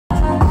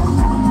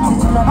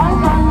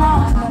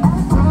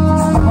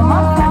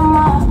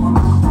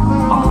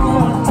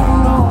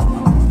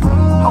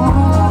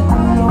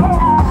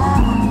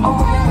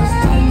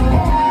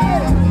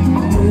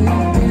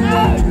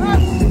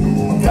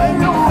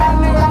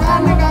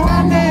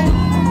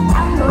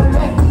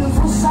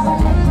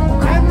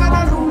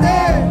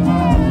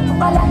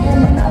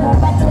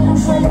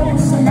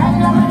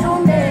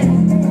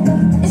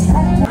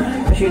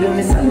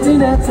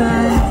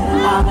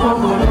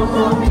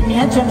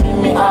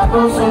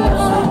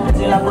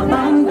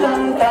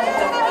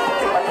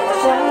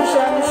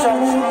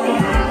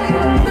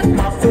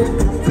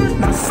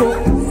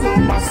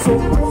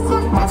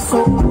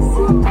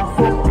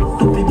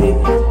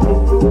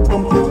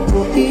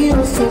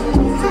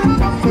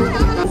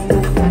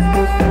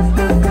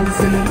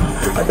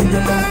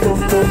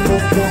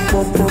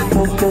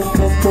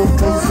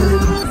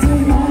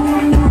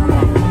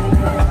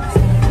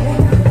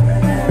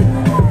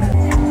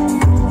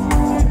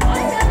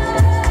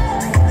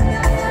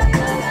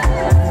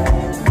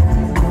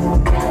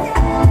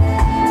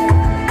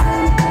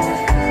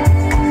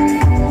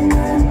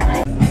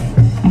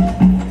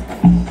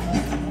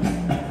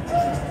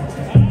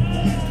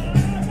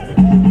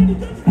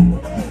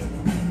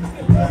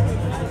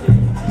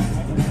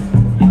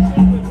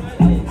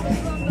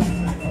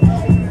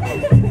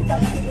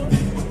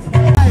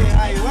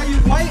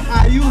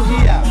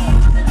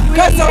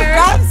Because of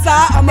Kabza,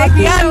 I'm a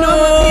piano.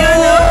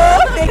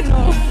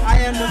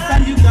 I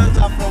understand you guys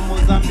are from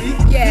Mozambique.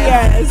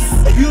 Yes.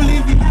 You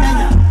live in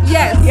Kenya.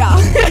 Yes. Yeah.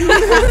 You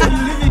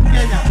live in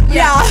Kenya.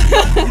 Yeah.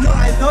 You know,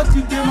 I thought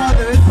you came all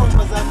the way from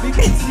Mozambique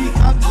to see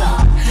Kabza.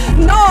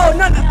 No.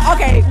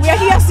 Okay, we are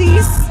here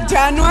since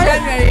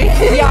January.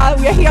 Yeah,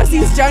 we are here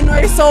since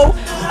January. So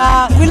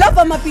we love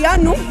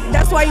Amapiano.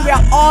 That's why we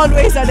are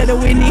always under the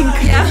winning.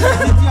 Yeah.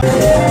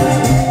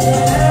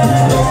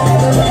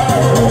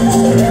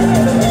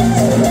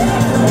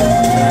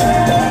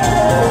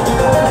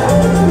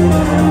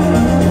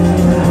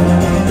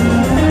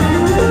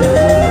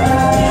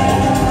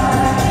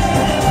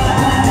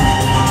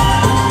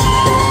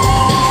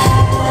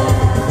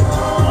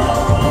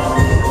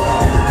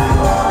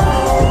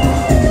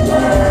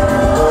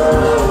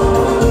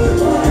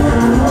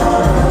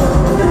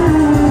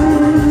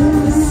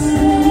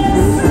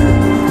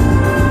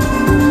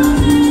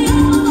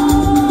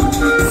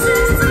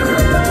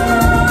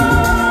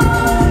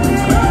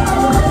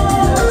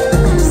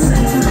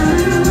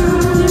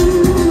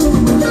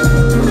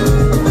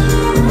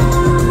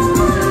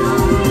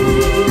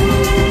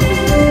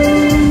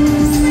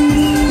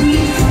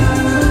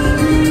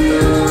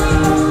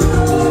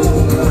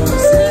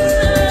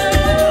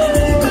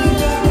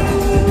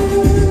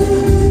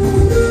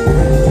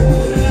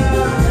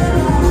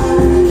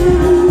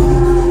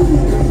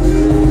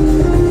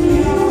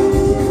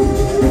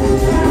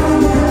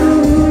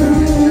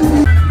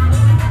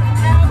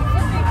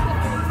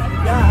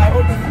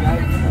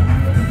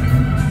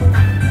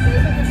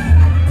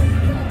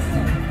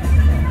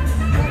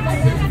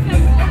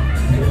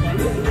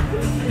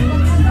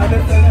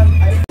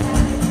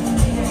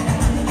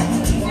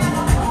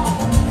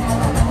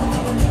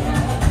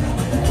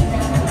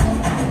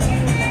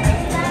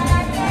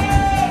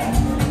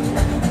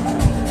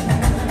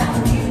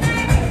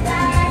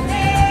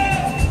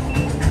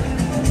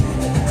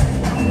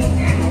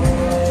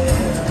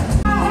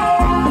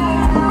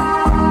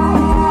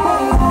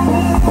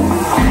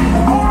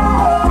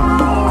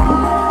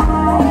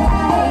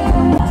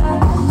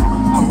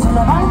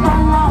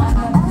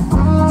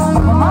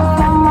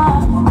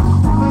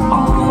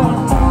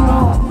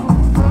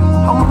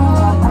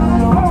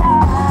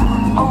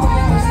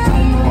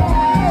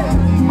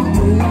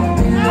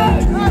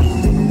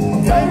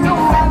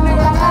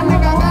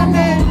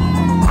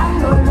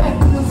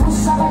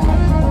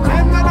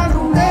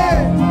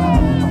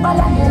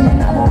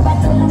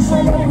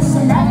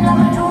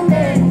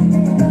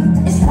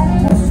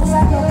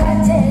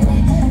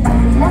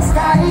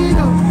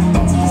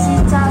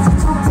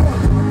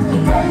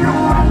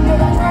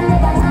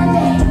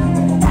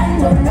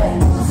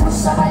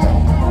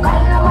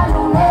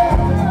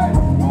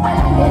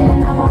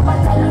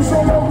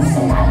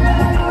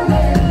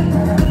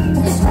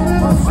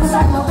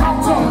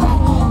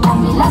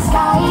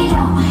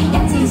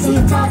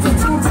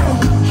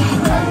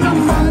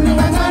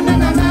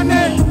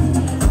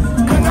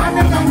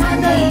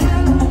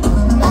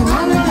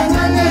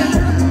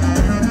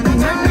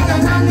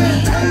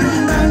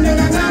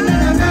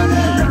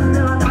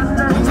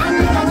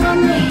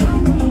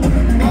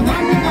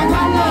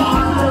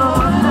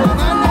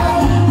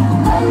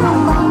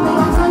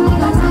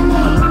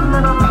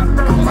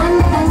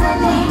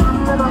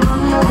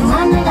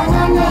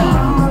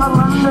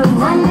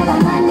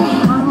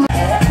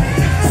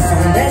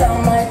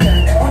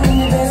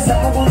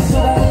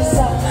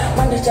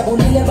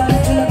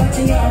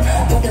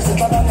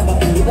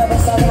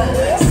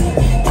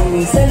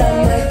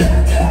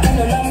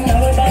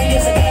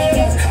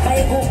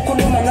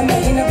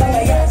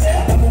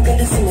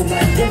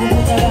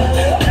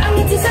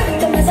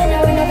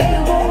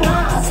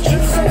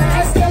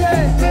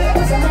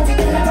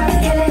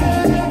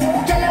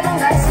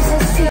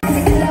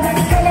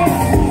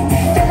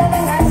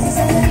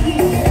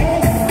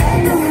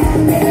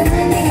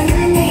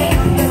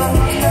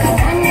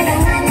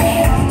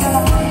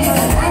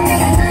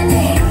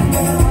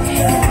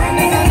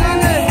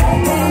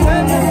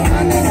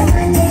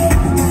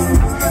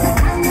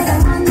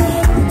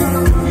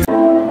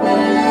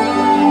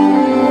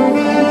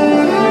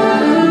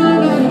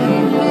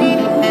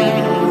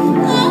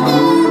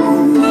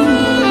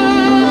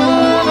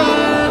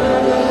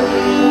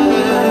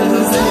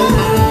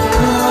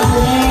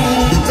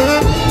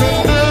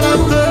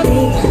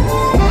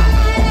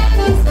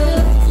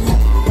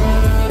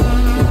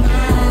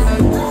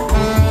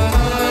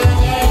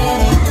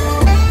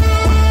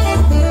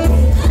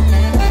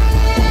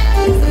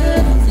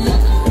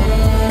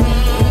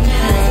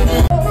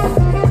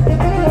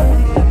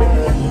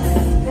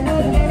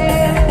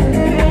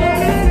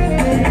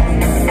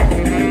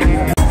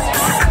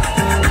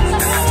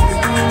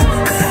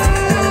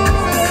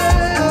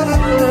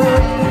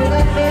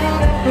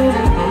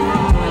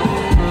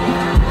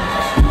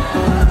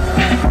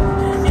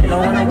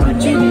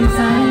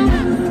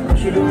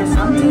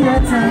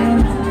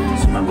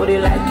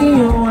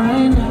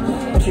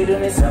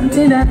 me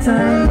something that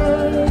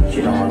time.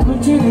 She don't want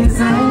Gucci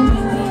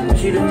design.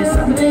 She do me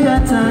something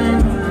that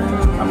time.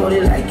 I'm body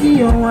like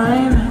your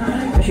wine.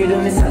 She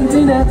do me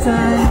something that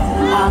time.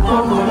 I go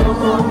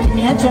loco,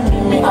 me a chum,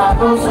 me I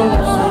go so.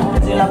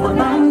 Till I go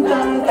tam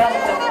tam tam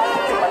tam.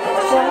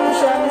 Sham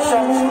sham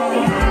sham.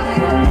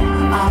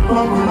 I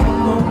go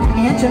loco,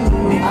 me a chum,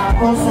 me I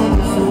go so.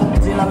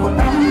 Till I go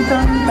tam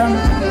tam tam.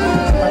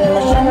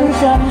 Sham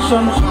sham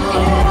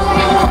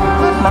sham.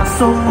 My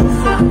soul,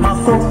 my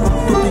coco,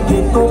 to be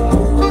gay coco,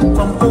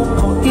 from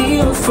coco,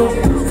 io so.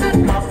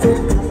 My soul,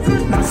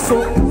 my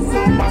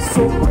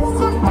soul,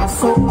 my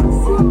soul,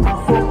 my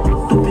coco,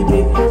 to be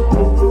gay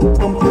coco,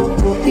 from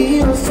coco,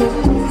 io so.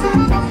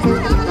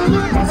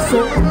 My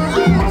soul,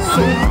 my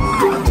soul,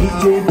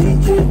 DJ,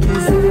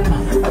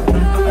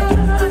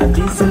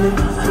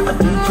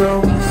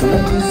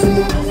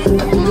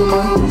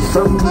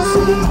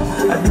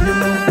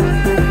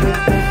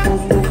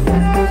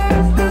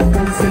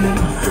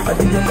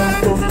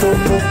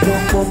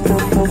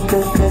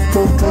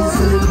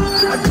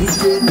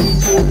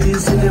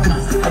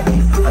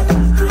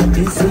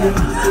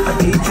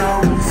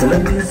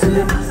 Selema,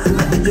 Selema,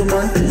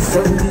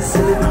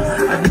 DJ,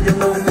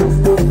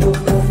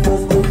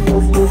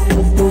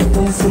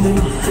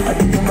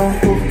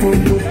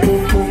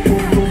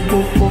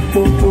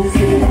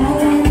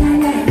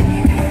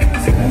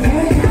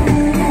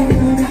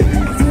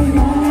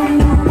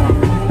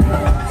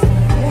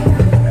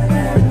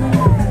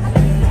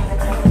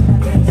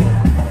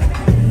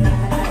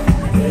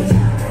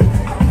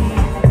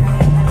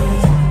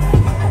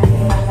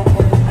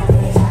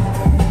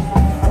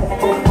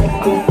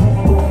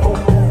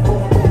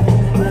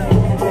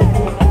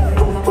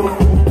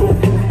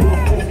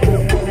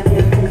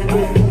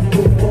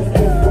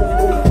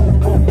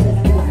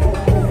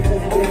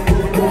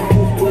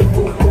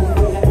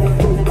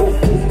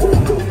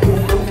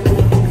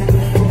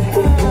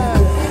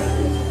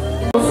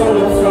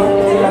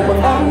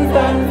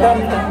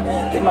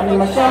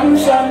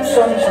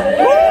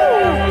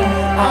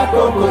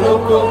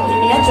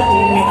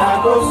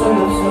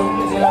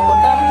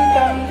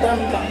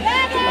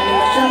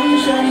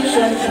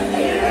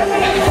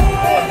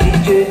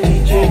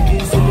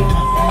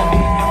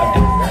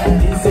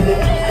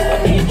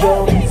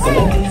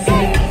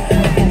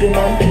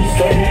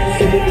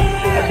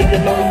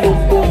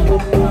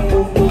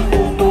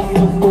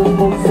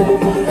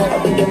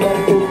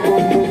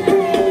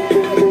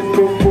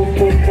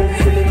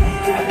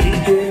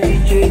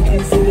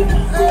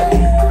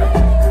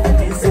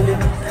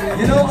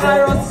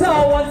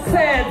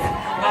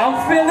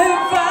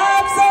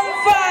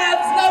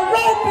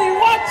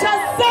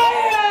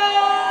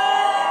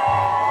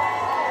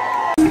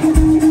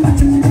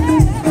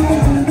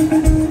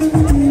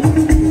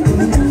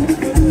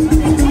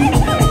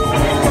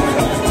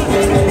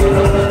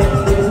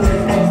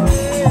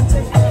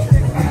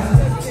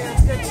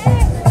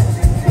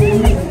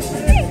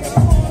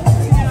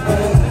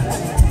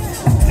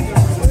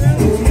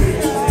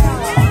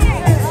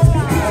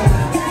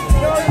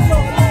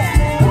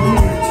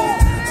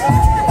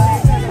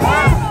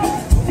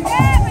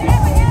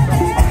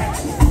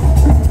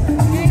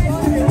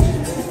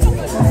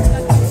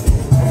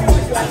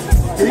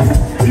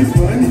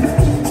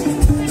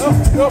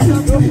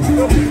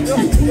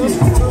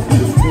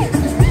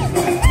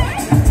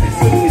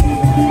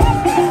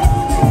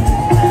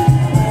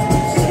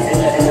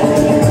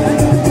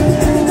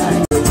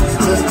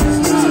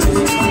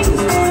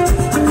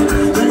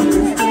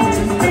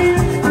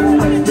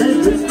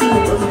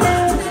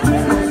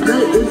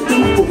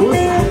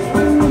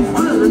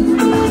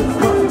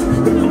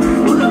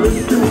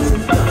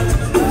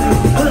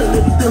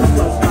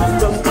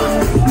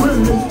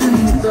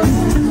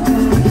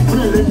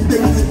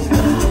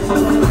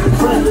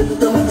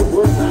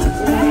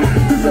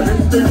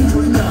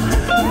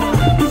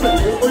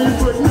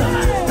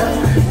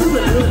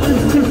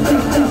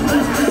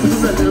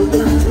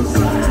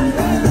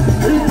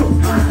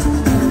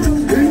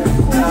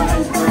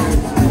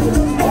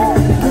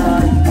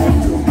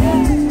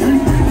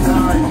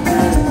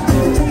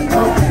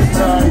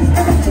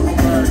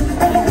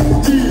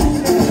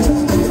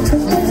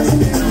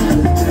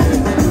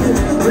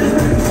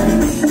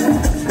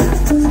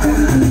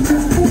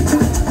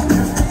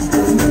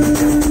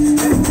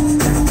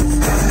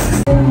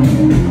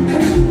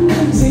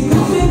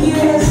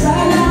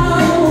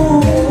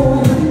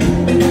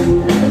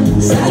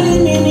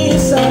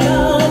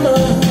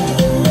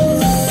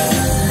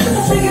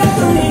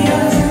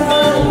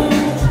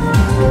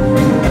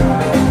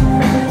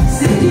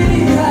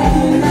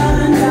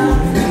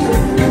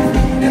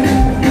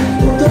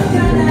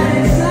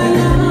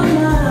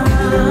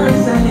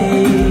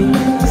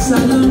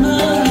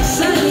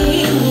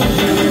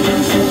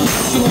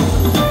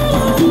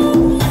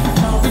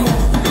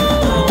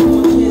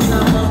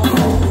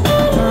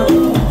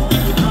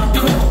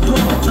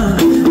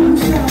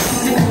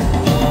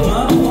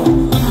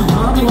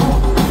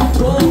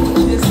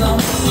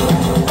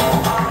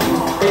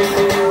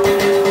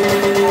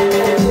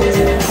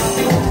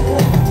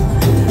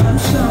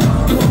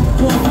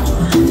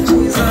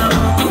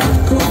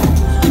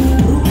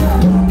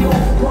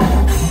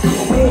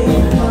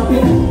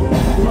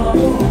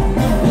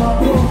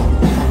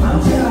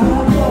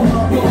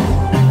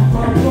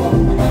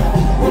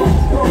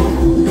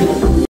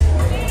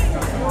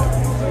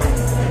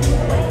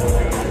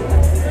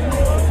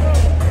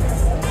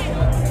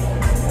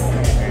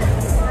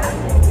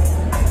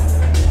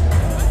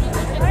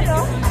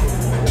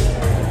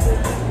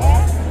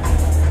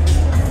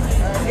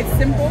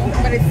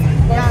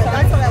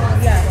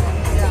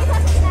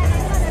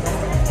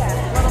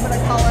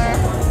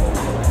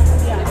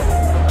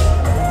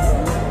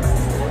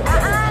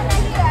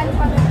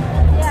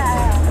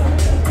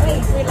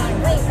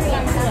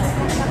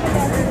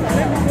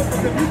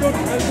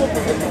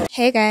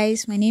 Hey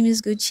guys, my name is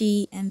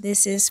Gucci and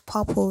this is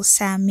Purple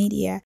Sam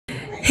Media.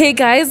 Hey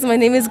guys, my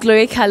name is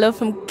Gloria Callo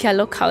from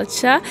Callo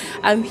Culture.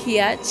 I'm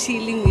here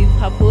chilling with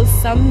Purple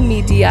Sam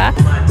Media.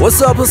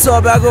 What's up?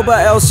 I go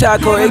by El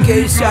Shaco,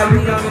 aka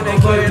Shaco Young,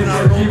 aka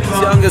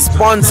Nairobi's youngest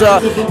sponsor.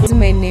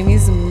 My name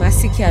is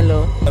Masi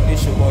Callo.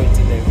 It's your boy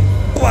today.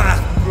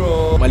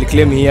 Bro.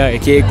 Maliclaim here,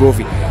 aka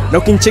Govi. Na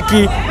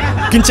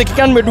kincheki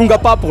kan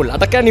medunga purple,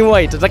 atakani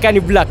white,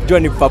 atakani black,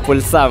 Johnny Purple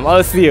Sam.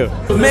 I'll see you.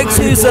 Make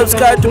sure you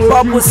subscribe to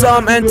Purple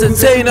Sam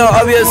Entertainer,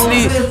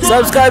 obviously.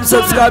 Subscribe.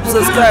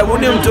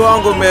 Uni mtu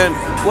wangu, man.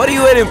 What are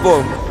you waiting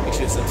for? Make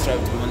sure you subscribe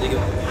to my nigga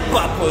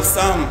Purple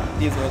Sam.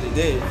 This is what it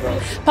is, bro.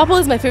 Purple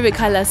is my favorite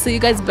color, so you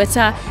guys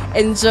better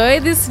enjoy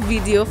this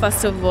video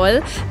first of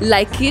all.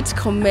 Like it,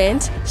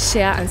 comment,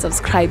 share, and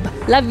subscribe.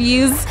 Love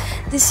yous.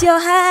 This your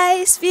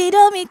high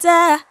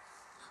speedometer.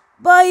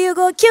 Boy, you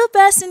go kill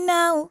person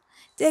now.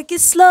 Take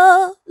it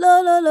slow,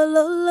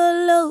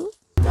 low.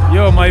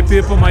 Yo, my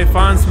people, my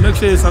fans, make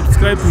sure you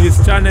subscribe to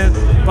his channel,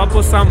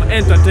 Purple Sam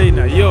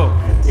Entertainer. Yo,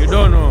 you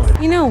don't know.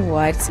 You know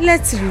what?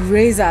 Let's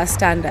raise our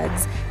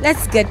standards.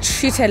 Let's get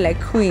treated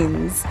like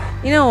queens.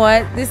 You know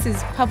what? This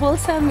is Purple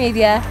Sam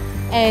Media,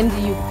 and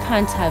you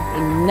can't have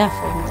enough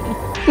of me.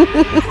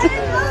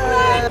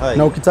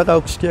 Na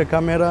ukitaka kushikia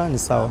kamera ni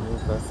sawa.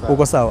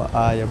 Uko sawa?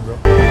 Aya bro.